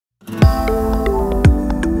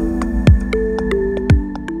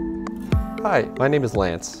Hi, my name is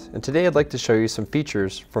Lance, and today I'd like to show you some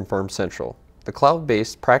features from Firm Central, the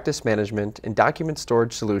cloud-based practice management and document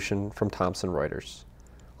storage solution from Thomson Reuters.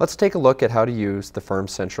 Let's take a look at how to use the Firm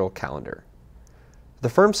Central calendar. The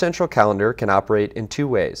Firm Central calendar can operate in two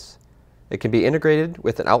ways. It can be integrated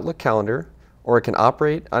with an Outlook calendar, or it can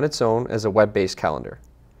operate on its own as a web-based calendar.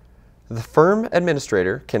 The firm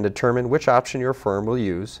administrator can determine which option your firm will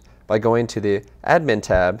use by going to the Admin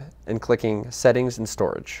tab and clicking Settings and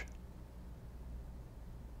Storage.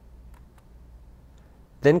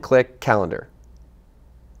 Then click Calendar.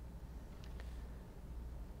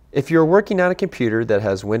 If you're working on a computer that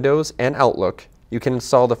has Windows and Outlook, you can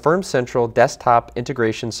install the Firm Central desktop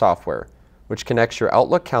integration software, which connects your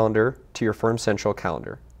Outlook calendar to your Firm Central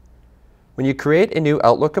calendar. When you create a new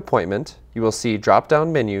Outlook appointment, you will see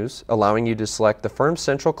drop-down menus allowing you to select the Firm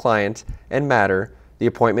Central client and matter the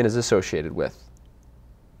appointment is associated with.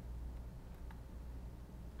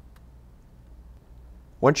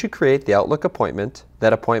 Once you create the Outlook appointment,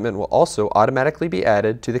 that appointment will also automatically be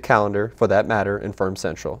added to the calendar for that matter in Firm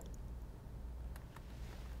Central.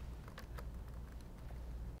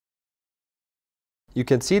 You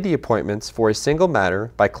can see the appointments for a single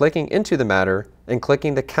matter by clicking into the matter and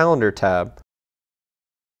clicking the Calendar tab,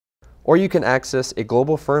 or you can access a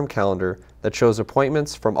global firm calendar that shows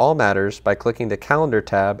appointments from all matters by clicking the Calendar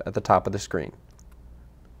tab at the top of the screen.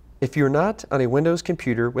 If you're not on a Windows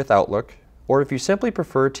computer with Outlook, or if you simply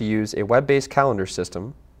prefer to use a web-based calendar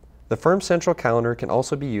system, the Firm Central calendar can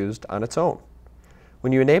also be used on its own.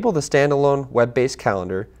 When you enable the standalone web-based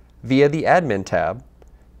calendar via the Admin tab,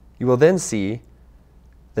 you will then see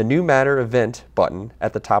the New Matter Event button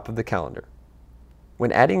at the top of the calendar.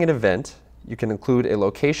 When adding an event, you can include a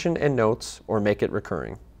location and notes or make it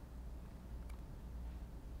recurring.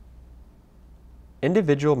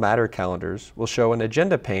 Individual matter calendars will show an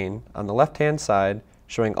agenda pane on the left-hand side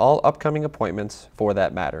showing all upcoming appointments for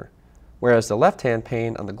that matter, whereas the left-hand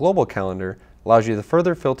pane on the global calendar allows you to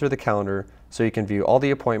further filter the calendar so you can view all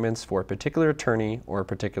the appointments for a particular attorney or a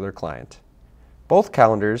particular client. Both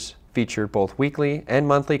calendars feature both weekly and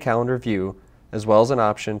monthly calendar view, as well as an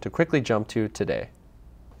option to quickly jump to today.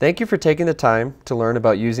 Thank you for taking the time to learn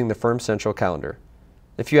about using the Firm Central calendar.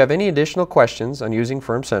 If you have any additional questions on using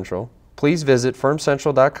Firm Central, please visit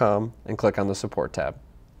firmcentral.com and click on the Support tab.